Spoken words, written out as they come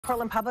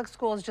Portland Public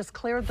Schools just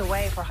cleared the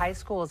way for high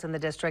schools in the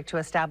district to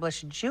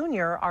establish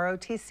junior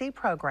ROTC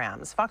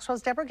programs. Fox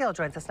 12's Deborah Gill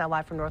joins us now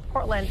live from North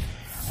Portland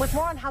with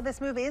more on how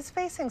this move is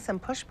facing some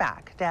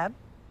pushback. Deb?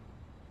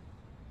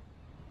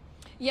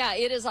 Yeah,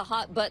 it is a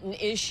hot button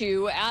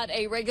issue. At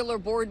a regular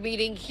board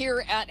meeting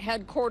here at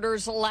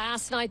headquarters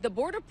last night, the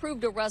board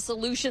approved a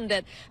resolution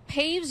that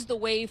paves the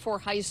way for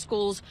high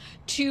schools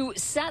to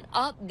set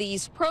up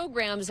these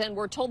programs, and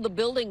we're told the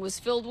building was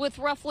filled with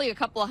roughly a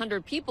couple of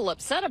hundred people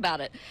upset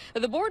about it.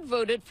 The board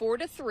voted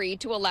 4-3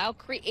 to allow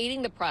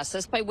creating the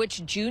process by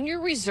which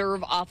junior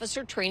reserve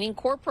officer training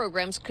corps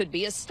programs could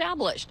be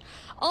established.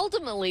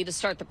 Ultimately, to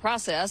start the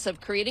process of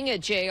creating a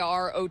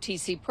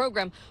JROTC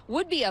program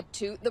would be up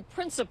to the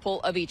principal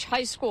of each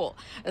high school.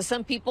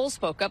 Some people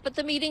spoke up at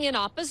the meeting in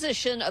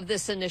opposition of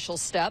this initial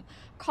step,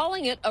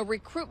 calling it a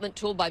recruitment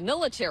tool by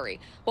military.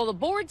 Well, the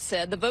board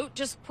said the vote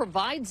just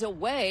provides a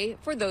way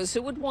for those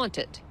who would want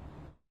it.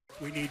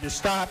 We need to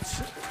stop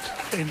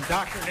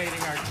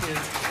indoctrinating our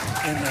kids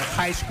in the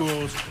high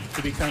schools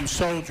to become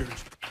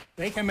soldiers.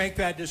 They can make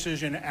that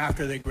decision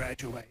after they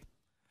graduate.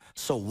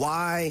 So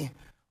why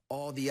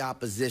all the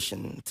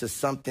opposition to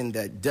something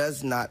that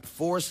does not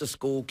force a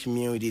school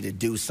community to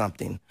do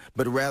something,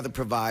 but rather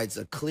provides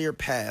a clear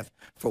path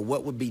for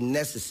what would be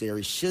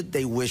necessary should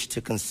they wish to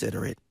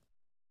consider it?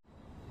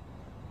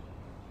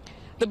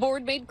 The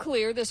board made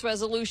clear this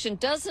resolution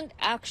doesn't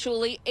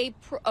actually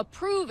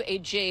approve a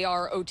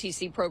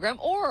JROTC program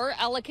or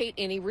allocate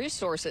any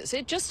resources.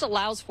 It just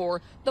allows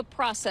for the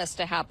process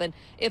to happen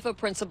if a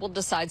principal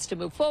decides to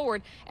move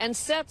forward and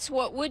sets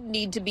what would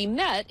need to be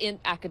met in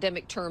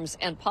academic terms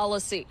and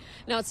policy.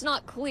 Now, it's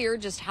not clear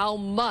just how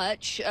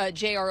much a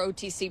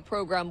JROTC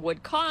program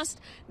would cost.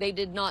 They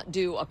did not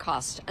do a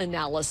cost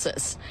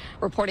analysis.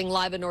 Reporting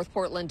live in North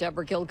Portland,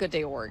 Deborah Gill, Good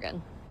Day,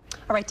 Oregon.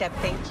 All right, Deb,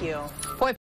 thank you. Boy,